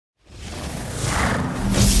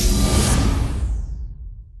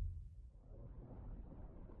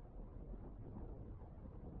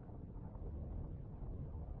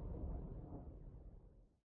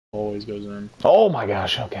always goes in. Oh my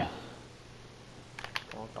gosh, okay.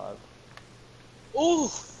 Wrong 5. Ooh!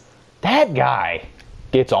 That guy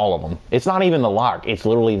gets all of them. It's not even the lock. It's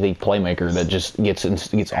literally the playmaker that just gets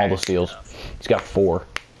all the steals. He's got 4.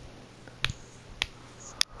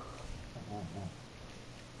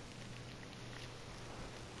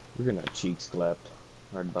 We're gonna cheeks clapped.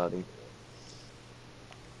 Hard body.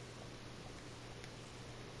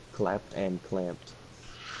 Clapped and clamped.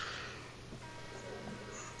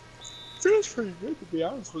 Feels pretty good, to be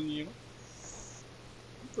honest with you.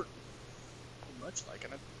 I'm pretty much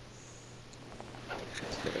liking it.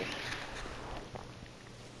 That's fair.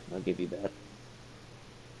 I'll give you that.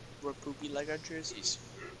 We're poopy like our jerseys.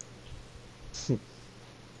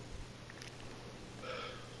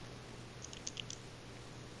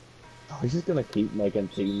 He's just gonna keep making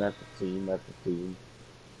team after team after team.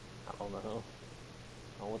 I don't know. I don't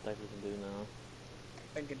know what Texas can do now. I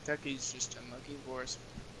think Kentucky's just unlucky for us.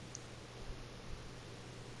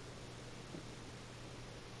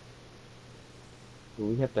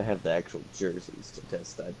 We have to have the actual jerseys to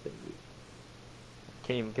test that thing.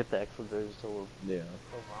 Can't even get the extra jerseys till we're Yeah.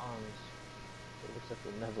 bronze. It looks like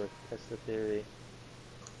we'll never test the theory.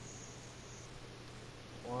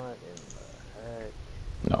 What in the heck?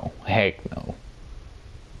 No, heck no.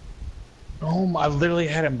 Oh, I literally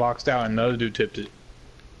had him boxed out and another dude tipped it.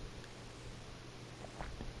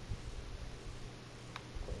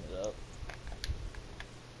 Clean it up.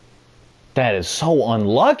 That is so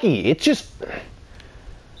unlucky. It's just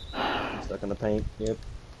Stuck in the paint. Yep.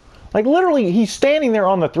 like literally he's standing there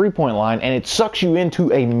on the 3-point line and it sucks you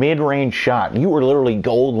into a mid-range shot. You are literally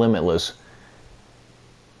gold limitless.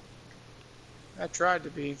 I tried to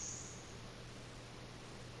be.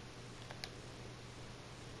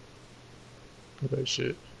 Look at that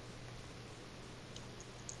shit.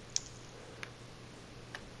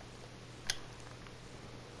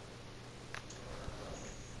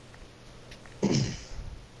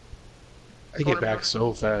 They get back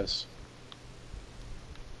so fast.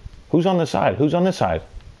 Who's on this side? Who's on this side?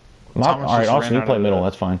 All right, Austin, you play middle.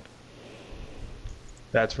 That's fine.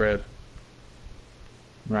 That's red.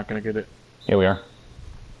 I'm not gonna get it. Here we are.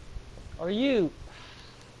 Are you?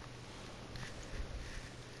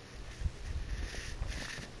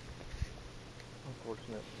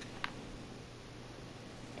 Unfortunate.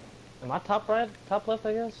 Am I top right? Top left,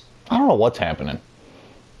 I guess? I don't know what's happening.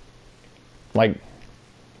 Like,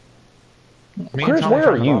 Chris,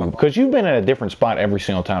 where are you? Because you've been at a different spot every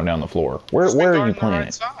single time down the floor. Where are you playing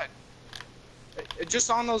it?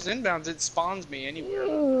 Just on those inbounds, it spawns me anywhere.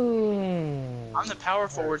 I'm the power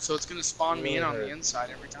forward, so it's gonna spawn me in on the inside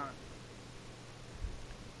every time.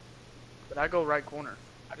 But I go right corner.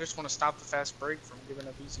 I just want to stop the fast break from giving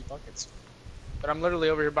up easy buckets. But I'm literally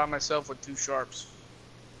over here by myself with 2 sharps.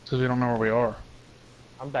 So we don't know where we are.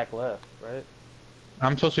 I'm back left, right?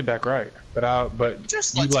 I'm supposed to be back right, but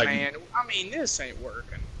Just you let's, like, man. I mean, this ain't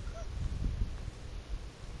working.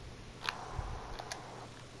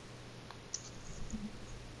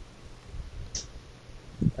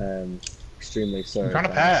 Extremely sorry. I'm trying to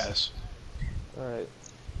pass. Alright.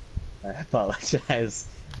 I apologize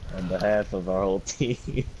on behalf of our whole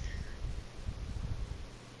team.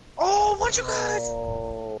 Oh, what you got?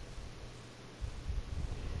 Oh.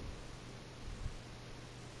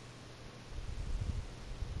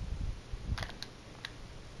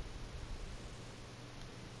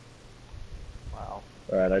 Wow.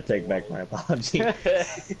 Alright, I take back my apology.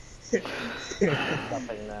 Nothing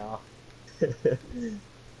now.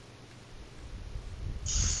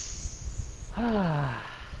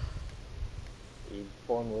 We'd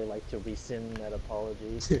formally like to rescind that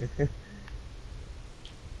apology.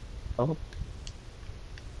 Oh.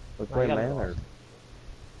 Look No, my you gotta man. go. Or...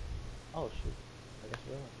 Oh shoot. I guess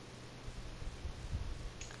we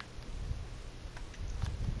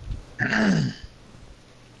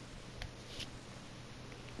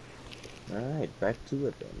are. Alright, back to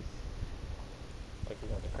it then. Like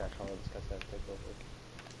you're going to crash all of this guy's gotta take over.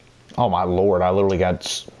 Oh my lord, I literally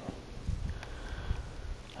got...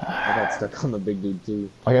 I got stuck on the big dude too.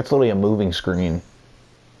 Like, it's literally a moving screen.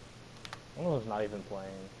 One was not even playing.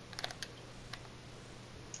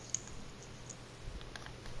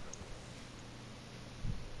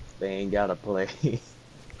 They ain't gotta play. They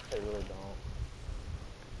really don't.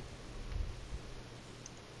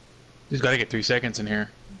 Just gotta get 3 seconds in here.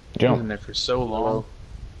 He's Jump. been there for so long.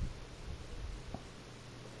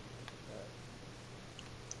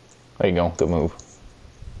 There you go. Good move.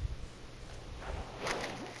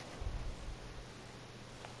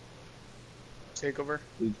 Take over.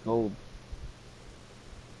 He's cold.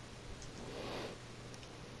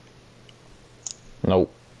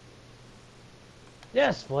 Nope. Yeah!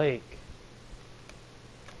 Yes, Blake.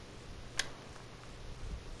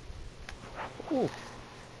 Ooh.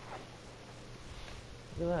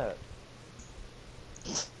 Look at that.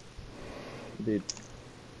 Dude.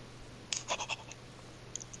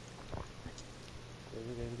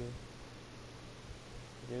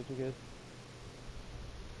 You're good.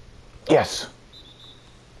 Yes.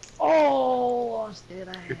 Oh, Austin,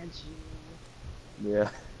 I had you. Yeah.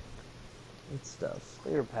 Good stuff.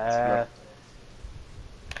 Clear path.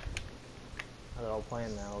 They're all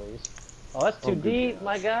playing now, at least. Oh, that's too deep,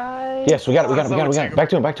 my guy. Yes, we got it. Back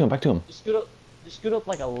to him. Just scoot up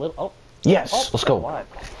like a little. Oh. Yes, Oh, let's go. Wide.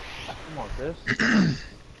 Come on, Chris.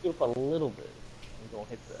 Scoot up a little bit. I'm gonna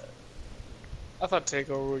hit that. I thought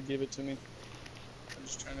Takeover would give it to me. I'm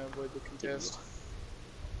just trying to avoid the contest.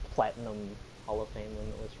 Platinum Hall of Fame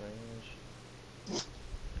limitless range.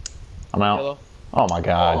 I'm out. Hello? Oh my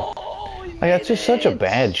god. Like, that's just such a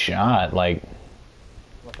bad shot. Like. I'm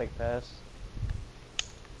gonna fake pass.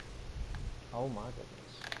 Oh my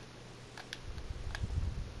goodness.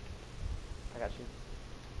 I got you.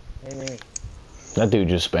 Hey, me. That dude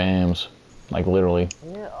just spams. Like, literally.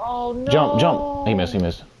 Yeah. Oh no. Jump. He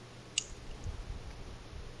missed.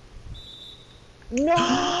 No.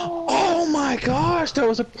 Oh my gosh, that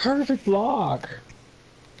was a perfect block.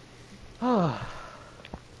 There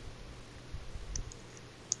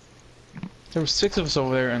were 6 of us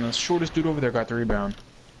over there, and the shortest dude over there got the rebound.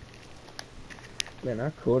 Man,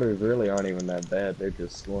 our quarters really aren't even that bad. They're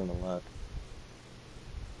just scoring a lot.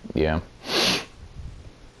 Yeah. We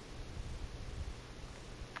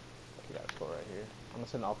got a score right here. I'm gonna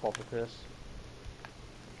send an off ball for Chris.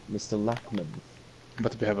 Mr. Lackman. I'm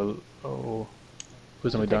about to have a. Oh.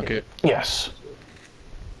 Who's gonna dunk it? Yes.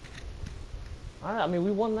 Alright, I mean,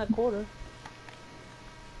 we won that quarter.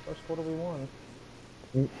 First quarter we won.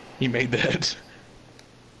 He made that.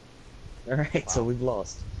 Alright, so we've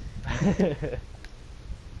lost.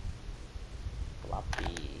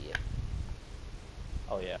 Floppy.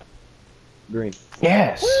 Oh, yeah. Green.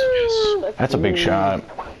 Yes. Woo, That's a big shot.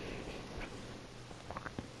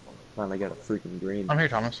 Finally got a freaking green. I'm here,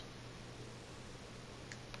 Thomas.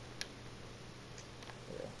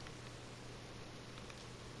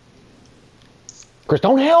 Chris,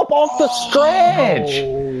 don't help off the stretch.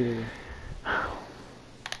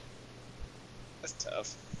 That's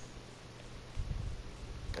tough.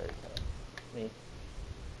 Very tough. Me.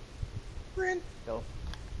 Brent. Go.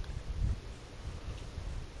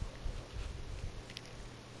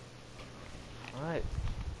 Alright.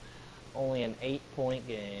 Only an 8-point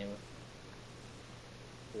game.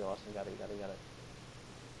 Here, Austin, got it.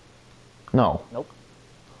 No. Nope.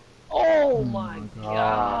 Oh my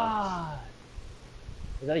god!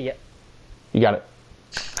 Is that a yeah? You got it.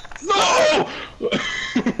 No!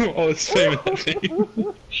 Oh, it's saving that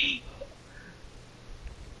thing.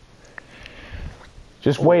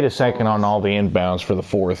 Just wait a second on all the inbounds for the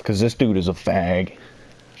fourth, because this dude is a fag.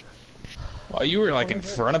 Well, you were like in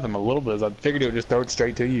front of him a little bit. I figured he would just throw it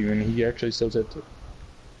straight to you, and he actually still said it.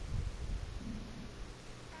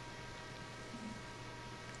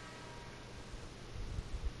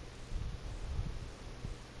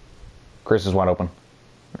 Chris is wide open.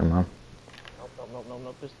 Never mind. Nope.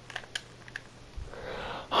 Just...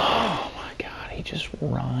 Oh my god, he just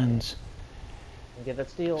runs. Get that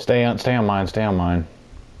steal. Stay on mine.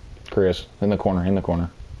 Chris, in the corner. I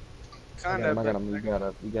got him.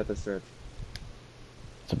 You got the search.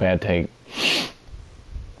 It's a bad take. You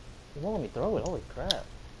won't let me throw it. Holy crap.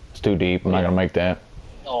 It's too deep. I'm not gonna make that.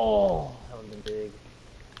 Oh, that would have been big.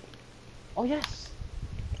 Oh, yes.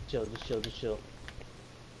 Chill.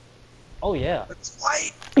 Oh, yeah. It's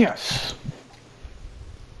white. Yes.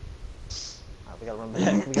 Alright, we gotta run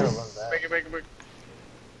back. Make it.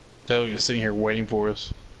 So you're sitting here waiting for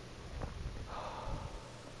us.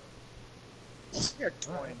 You're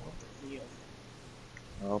toying with the wheel.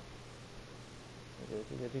 Oh,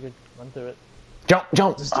 You're good. Run through it. Jump.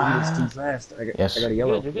 this dude is too fast. I got a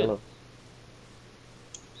yellow. You're good.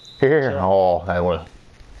 Here. Oh, that would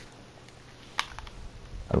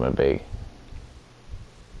have been big.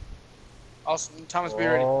 Awesome. Thomas, be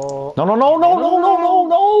ready. Oh, No.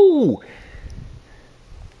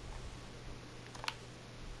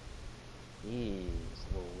 jeez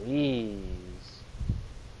Louise.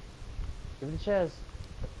 Give it a chance.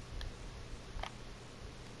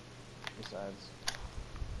 Besides.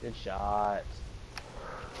 Good shot.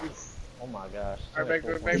 Oh my gosh. Alright,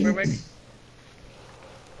 back.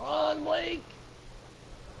 Run, Blake!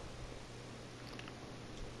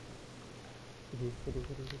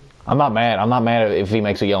 I'm not mad if he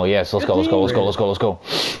makes a yellow. Yes, let's go. No,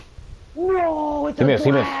 it's He missed.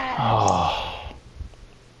 black. Oh.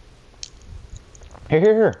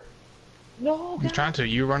 Here. No, I'm trying to.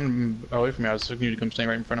 You run away from me. I was looking you to come stand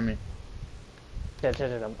right in front of me. I'm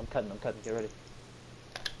cutting. Get ready.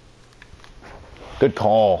 Good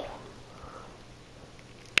call.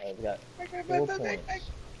 Alright, we got 4 points.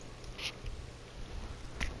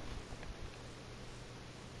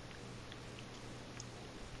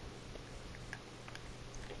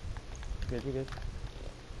 Good, you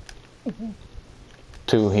good?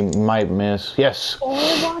 2, he might miss. Yes.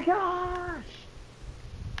 Oh my gosh!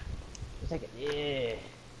 Just take it. Yeah.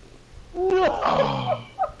 No!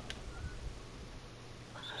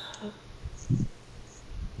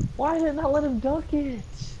 Why didn't I let him dunk it?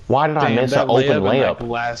 Why did I miss an open layup? That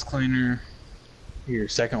glass cleaner. Your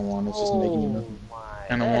second one was just making you nothing. My,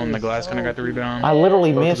 And the one the glass cleaner got the rebound. I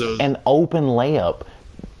literally Both of missed those. an open layup.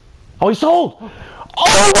 Oh, he sold!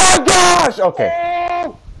 Oh my gosh! Okay.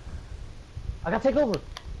 Oh! I gotta take over.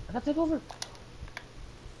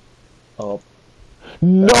 Oh,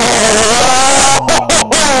 No! I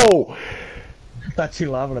thought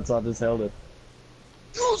you laughing at so I just held it.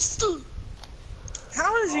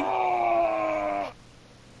 How is he?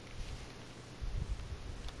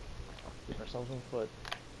 Keep ourselves on foot.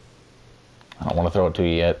 I don't want to throw it to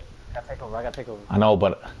you yet. I gotta take over. I know,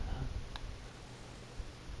 but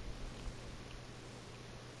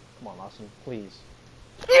Come on, Austin, please.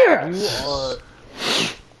 yes! You are.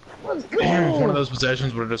 Let's go! Damn, if one of those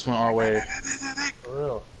possessions would have just went our way. For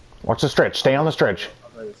real. Watch the stretch. Stay on the stretch.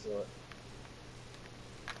 I'm ready to see it.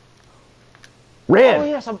 Red! Oh,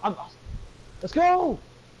 yes, I'm. Let's go!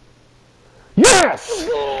 Yes!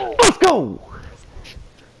 Let's go!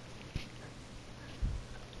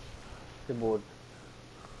 Good board.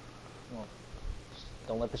 Come on.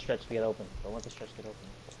 Don't let the stretch get open.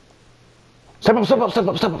 Step up, step up, step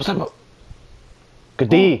up, step up, step up. Good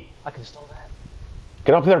D. I can stall that.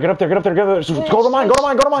 Get up there, get up there, get up there, get up there. Yes, Go to mine, go to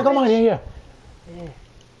mine, go to mine, go to mine. Yeah, yeah. Yeah.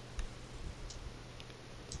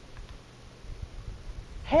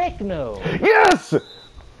 Heck no! Yes!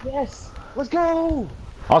 Yes! Let's go!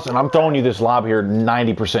 Austin, I'm throwing you this lob here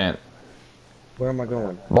 90%. Where am I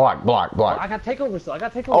going? Block, block, block. I got takeover still.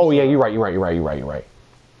 Oh yeah, you're right.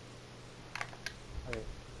 Okay.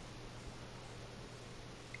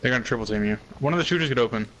 They're gonna triple team you. One of the shooters get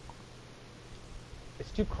open.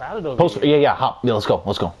 It's too crowded over Post, here. yeah, hop. Yeah, let's go.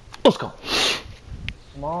 Come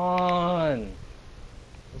on!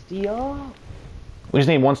 Let's D up! We just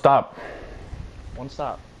need one stop. One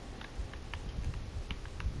stop.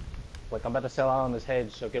 Like, I'm about to sell out on this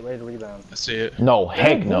hedge, so get ready to rebound. I see it. No,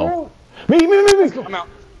 heck no. Oh, Me. I'm out.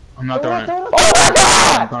 I'm not throwing it. Oh my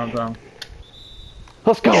god! I'm throwing.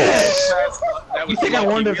 Let's go. That You was think I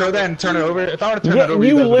wanted to throw that and turn it over? If I would have turned Yeah, it over,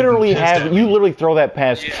 you guys would've literally been pissed at me. you literally throw that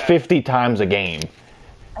pass Yeah. 50 times a game.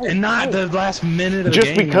 And not the last minute of the Just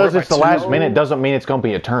game. because We're it's the by last two. minute doesn't mean it's going to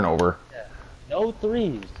be a turnover. no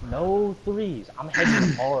threes. No threes. I'm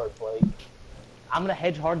hedging hard, Blake. I'm gonna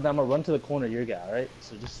hedge hard and I'm gonna run to the corner of your guy, alright?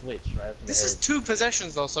 So just switch right after This the is hedge. 2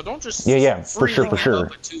 possessions though, so don't just. Yeah, for sure, freely for give sure.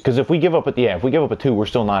 up a 2. Because if we give up a 2, we're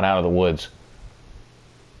still not out of the woods.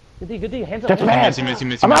 Good D. Hands up. That's hands bad. up.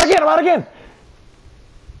 Missy. I'm out again.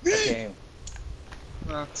 Game.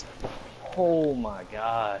 Uh, Oh my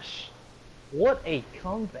gosh. What a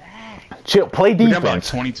comeback. Chill. Play We got like defense.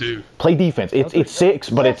 22. Play defense. It's 6,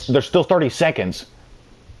 but there's still 30 seconds.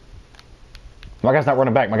 My guy's not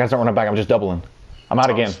running back. I'm just doubling. I'm out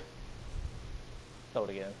again. Throw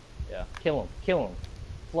it again. Yeah. Kill him.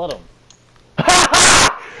 Flood him.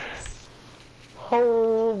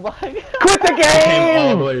 Oh my god. Quit the Came all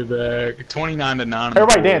the game! way back. 29-9.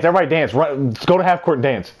 Everybody dance. Run, let's go to half court and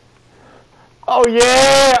dance. Oh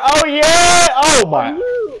yeah! Oh my!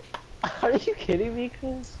 Are you kidding me,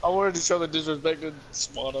 Chris? I wanted to show the disrespect and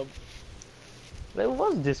spot him. There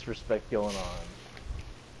was disrespect going on.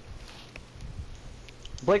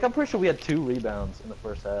 Blake, I'm pretty sure we had 2 rebounds in the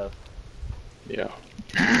first half. Yeah.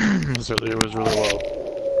 It was really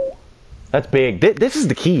well. That's big. This is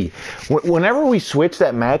the key. Whenever we switch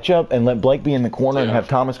that matchup and let Blake be in the corner and have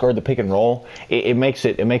Thomas guard the pick and roll, it makes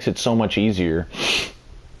it so much easier.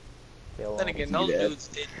 Then again, those dudes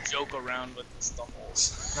did joke around with the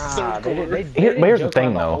holes. Nah, they Here's didn't the joke thing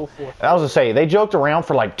around though. whole fourth I was gonna say they joked around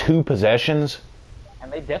for like 2 possessions,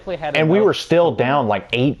 and they definitely had. and we enough were still to down like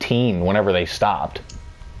 18 whenever they stopped.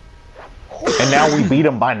 And now we beat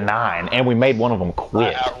them by 9, and we made one of them I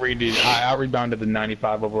quit. out-rebounded the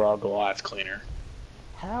 95 overall glass cleaner.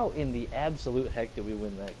 How in the absolute heck did we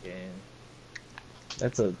win that game?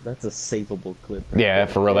 That's a savable clip. Yeah,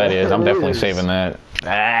 for real that is. I'm definitely saving that.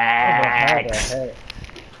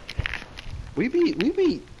 We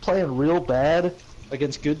be playing real bad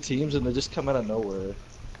against good teams, and they just come out of nowhere.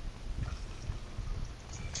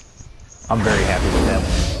 I'm very happy with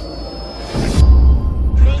them.